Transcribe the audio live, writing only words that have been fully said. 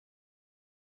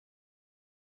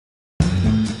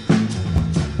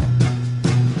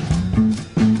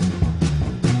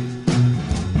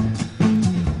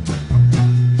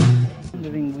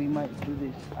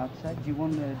inside? Do you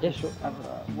want to sure. have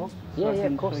a walk? Yeah, So I yeah,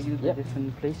 can of course. show you the Yeah.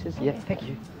 different places? Yeah, thank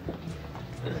you.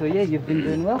 So yeah, you've been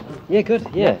doing well? Yeah, good.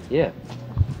 Yeah, yeah.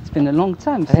 It's been a long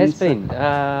time It has since... been.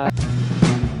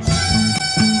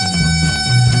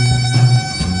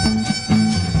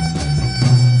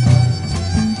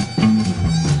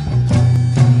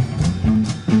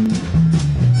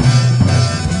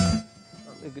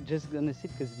 We're just gonna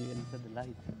sit because you're gonna put the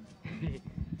light.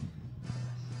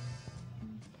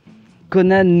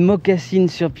 Connan Mockasin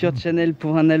sur PUREchannel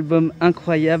pour un album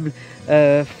incroyable,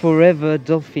 Forever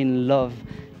Dolphin Love.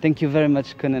 Thank you very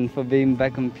much, Connan, for being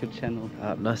back on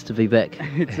PUREchannel. Nice to be back.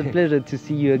 It's a pleasure to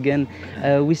see you again.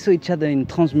 We saw each other in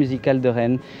Transmusicales de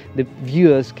Rennes. The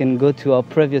viewers can go to our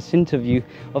previous interview.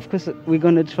 Of course, we're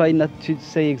going to try not to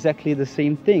say exactly the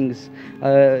same things.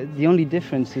 The only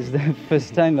difference is the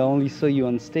first time I only saw you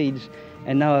on stage,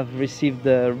 and now I've received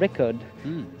the record.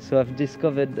 So I've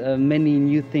discovered many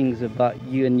new things about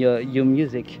you and your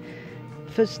music.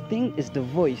 First thing is the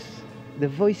voice. The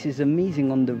voice is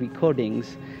amazing on the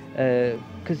recordings,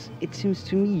 because it seems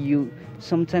to me you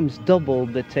sometimes double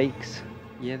the takes.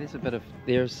 Yeah,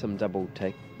 there's some double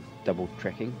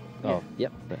tracking. Yeah. Oh,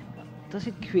 yep. Does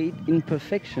it create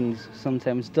imperfections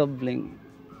sometimes, doubling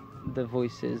the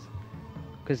voices?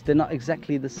 Because they're not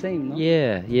exactly the same, no?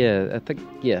 Yeah, I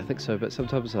think so. But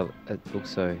sometimes it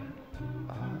also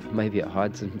maybe it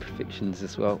hides imperfections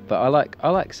as well. But I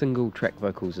like single track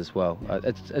vocals as well.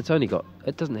 It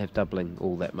doesn't have doubling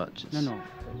all that much. It's, No.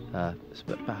 It's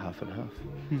about half and half.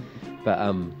 But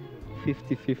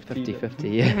 50-50.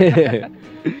 50-50, yeah.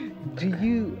 Do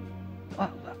you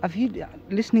have you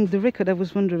listening to the record? I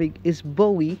was wondering, is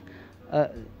Bowie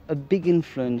a big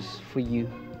influence for you?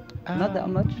 Not that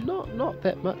much. Not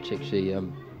that much actually.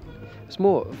 It's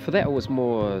more for that. It was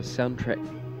more soundtrack.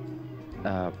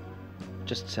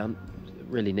 Just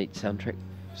really neat soundtrack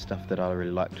stuff that I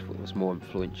really liked. It was more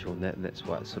influential in that, and that's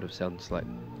why it sort of sounds like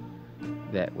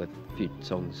that with a few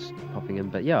songs popping in.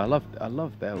 But yeah, I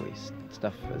love Bowie's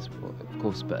stuff as well, of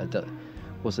course, but it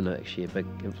wasn't actually a big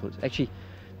influence. Actually,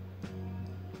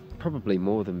 probably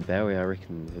more than Bowie, I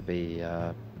reckon would be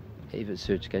even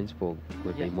Serge Gainsbourg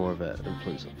would be more of an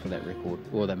influence for that record,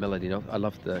 or the Melody Nelson. I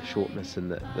love the shortness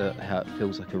and the how it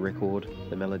feels like a record,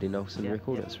 the Melody Nelson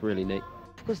record. It's really neat.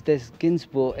 Of course, there's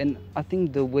Gainsbourg, and I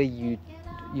think the way you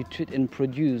treat and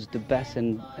produce the bass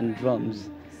and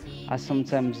drums are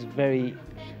sometimes very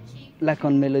like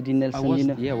on Melody Nelson. You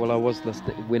know? Yeah, well, I was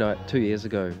listening 2 years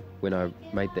ago when I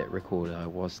made that record. I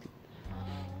was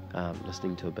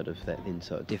listening to a bit of that then,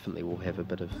 so it definitely will have a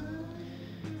bit of.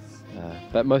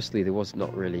 But mostly there was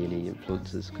not really any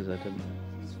influences because I didn't.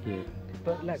 Yeah.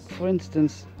 But like for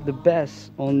instance, the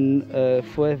bass on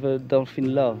Forever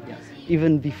Dolphin Love,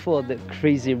 even before the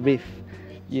crazy riff,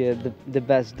 the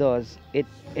bass does,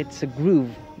 it's a groove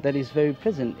that is very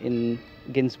present in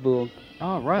Gainsbourg.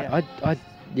 Oh right,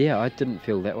 yeah. I didn't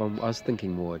feel that one. I was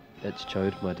thinking more. It's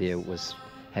Chode, my dear, because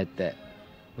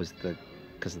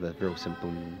of the real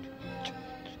simple.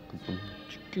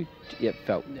 Yeah, it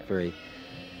felt very.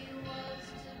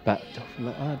 But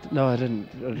no, I didn't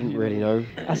really know.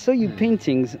 I saw you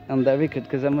paintings on that record,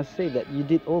 because I must say that you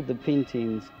did all the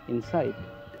paintings inside.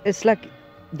 It's like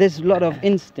there's a lot of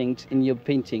instinct in your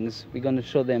paintings. We're going to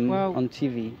show them on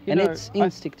TV, and it's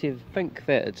instinctive. I think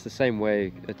that it's the same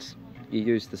way. You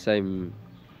use the same.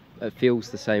 It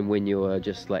feels the same when you're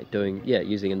just like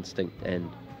using instinct, and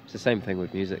it's the same thing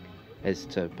with music as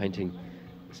to painting.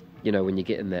 You know, when you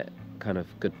get in that kind of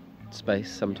good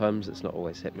space, sometimes it's not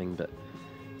always happening, but.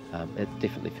 It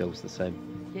definitely feels the same.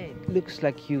 Yeah, it looks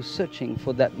like you're searching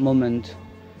for that moment.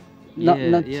 Yeah,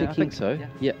 taking, I think so.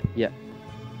 Yeah.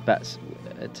 But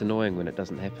it's annoying when it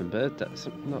doesn't happen, but it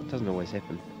doesn't always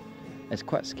happen. It's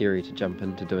quite scary to jump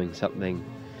into doing something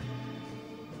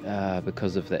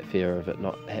because of that fear of it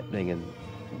not happening. And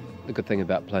the good thing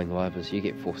about playing live is you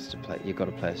get forced to play. You've got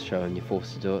to play a show and you're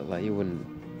forced to do it. Like you wouldn't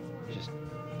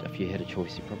if you had a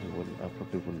choice, you probably wouldn't. I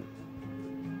probably wouldn't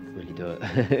really do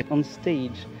it. On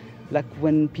stage, like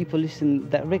when people listen to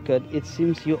that record, it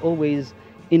seems you're always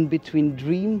in between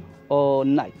dream or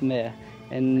nightmare,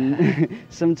 and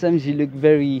sometimes you look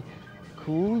very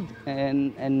cool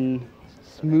and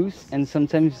smooth, and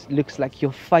sometimes it looks like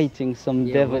you're fighting some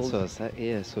devils. That's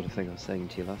what sort of thing I was saying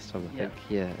to you last time, I think.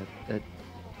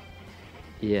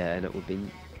 And it would be,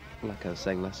 like I was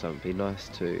saying last time, it'd be nice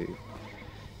to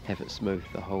have it smooth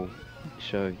the whole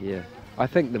show. I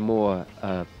think the more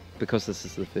because this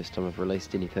is the first time I've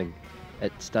released anything,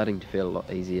 it's starting to feel a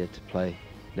lot easier to play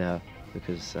now,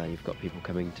 because you've got people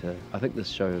coming to. I think this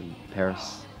show in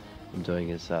Paris I'm doing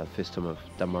is the first time I've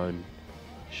done my own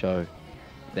show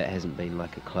that hasn't been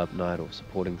like a club night or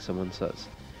supporting someone, so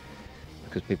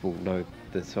because people know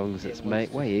the songs. It's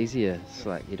way easier. It's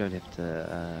like you don't have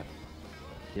to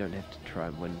try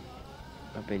and win.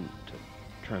 I've been to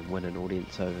try and win an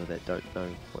audience over that don't know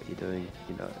what you're doing,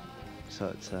 you know. So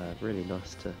it's really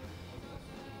nice to,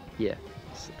 I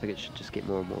think it should just get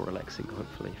more and more relaxing,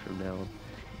 hopefully, from now on.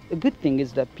 A good thing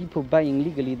is that people buying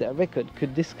legally that record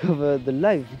could discover the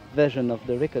live version of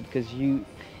the record, because you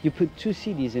put 2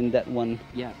 CDs in that one.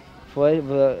 Yeah.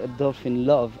 Forever Dolphin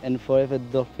Love and Forever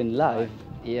Dolphin Live.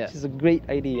 Yeah. Which is a great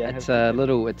idea. It's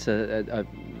Errol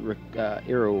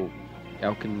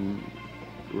Alkin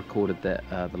recorded that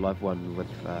the live one with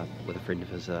a friend of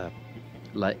his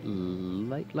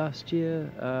late last year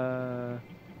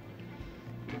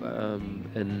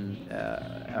in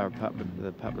our apartment, the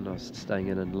apartment I was staying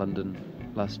in London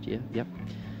last year. Yep.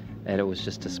 And it was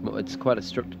just it's quite a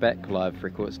stripped back live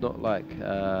record. It's not like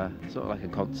a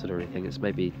concert or anything. It's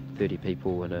maybe 30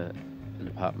 people in an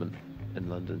apartment in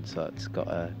London. So it's got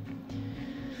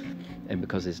and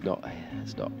because it's a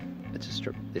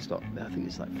strip. There's not. I think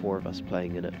it's like 4 of us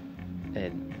playing in it,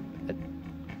 and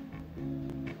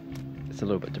it's a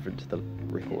little bit different to the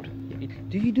record. Yeah.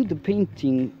 Do you do the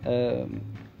painting?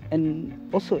 And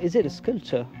also, is it a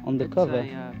sculpture on the cover?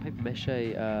 It's a paper mache.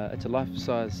 It's a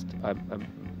life-sized. I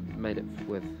made it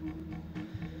with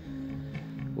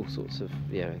all sorts of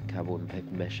cardboard and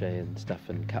paper mache and stuff,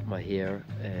 and cut my hair.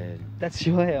 And that's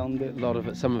your hair on the. A lot of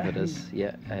it. Some of it is,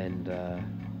 yeah, and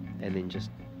then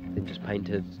just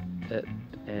painted it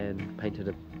and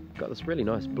got this really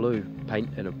nice blue paint,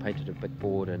 and I painted a big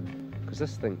board, and because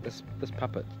this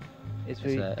puppet. It's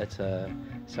a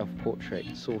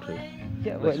self-portrait sort of.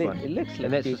 Yeah, well, it looks like.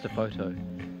 And that's just a photo,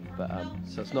 but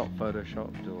so it's not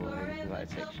photoshopped or anything like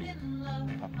that. It's actually a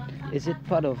puppet. Is it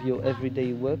part of your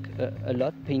everyday work a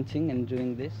lot, painting and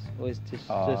doing this, or is this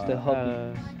just a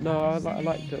hobby? No, I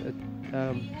like to.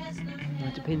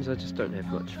 It depends. I just don't have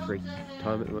much free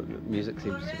time. Music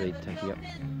seems to be taking up.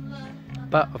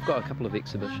 But I've got a couple of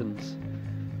exhibitions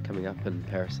coming up in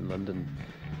Paris and London.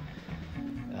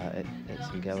 At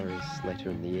some galleries later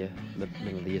in the year,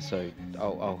 middle of the year, so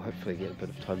I'll hopefully get a bit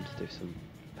of time to do some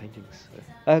paintings.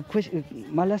 So.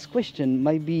 My last question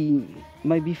might be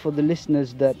for the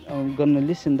listeners that are going to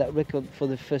listen that record for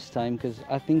the first time, because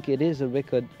I think it is a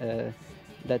record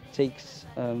that takes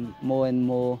more and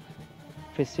more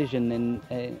precision, and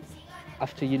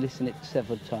after you listen it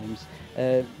several times,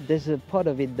 there's a part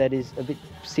of it that is a bit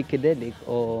psychedelic.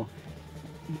 Or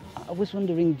I was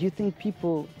wondering, do you think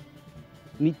people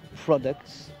meet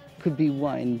products, could be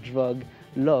wine, drug,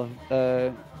 love,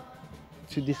 to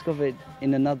discover it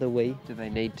in another way? Do they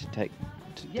need to take?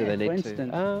 For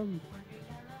instance.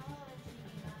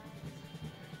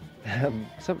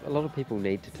 A lot of people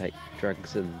need to take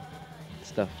drugs and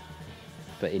stuff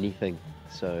for anything,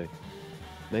 so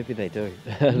maybe they do.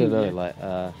 I don't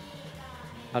know.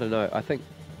 I don't know. I think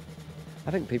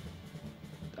a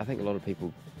lot of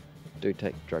people do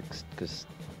take drugs because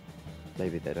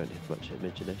maybe they don't have much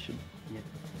imagination,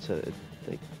 so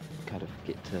they kind of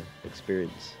get to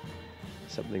experience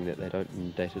something that they don't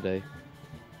in day to day.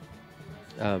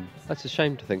 It's a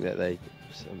shame to think that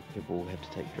some people have to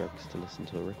take drugs to listen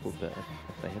to a record, but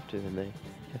if they have to, then they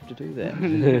have to do that.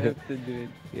 They have to do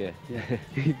it. Yeah.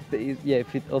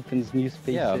 If it opens new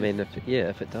spaces. Yeah, I mean,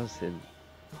 if it does, then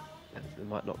it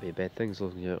might not be a bad thing as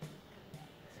long as you're not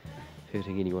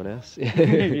hurting anyone else. Yeah,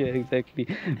 exactly.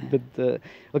 But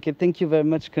okay, thank you very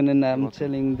much, Connan. I'm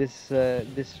telling this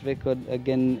record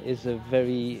again is a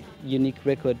very unique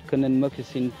record. Connan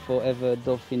Mockasin, Forever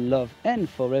Dolphin Love and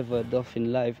Forever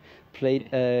Dolphin Live, played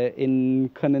in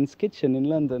Connan's kitchen in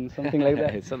London, something like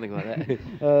that. Something like that.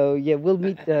 We'll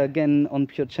meet again on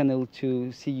PUREchannel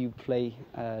to see you play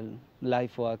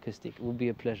live or acoustic. It will be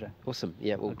a pleasure. Awesome.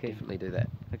 Yeah, we'll definitely do that.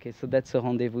 Okay, so that's a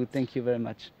rendezvous. Thank you very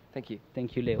much. Thank you.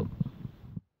 Thank you, Leo.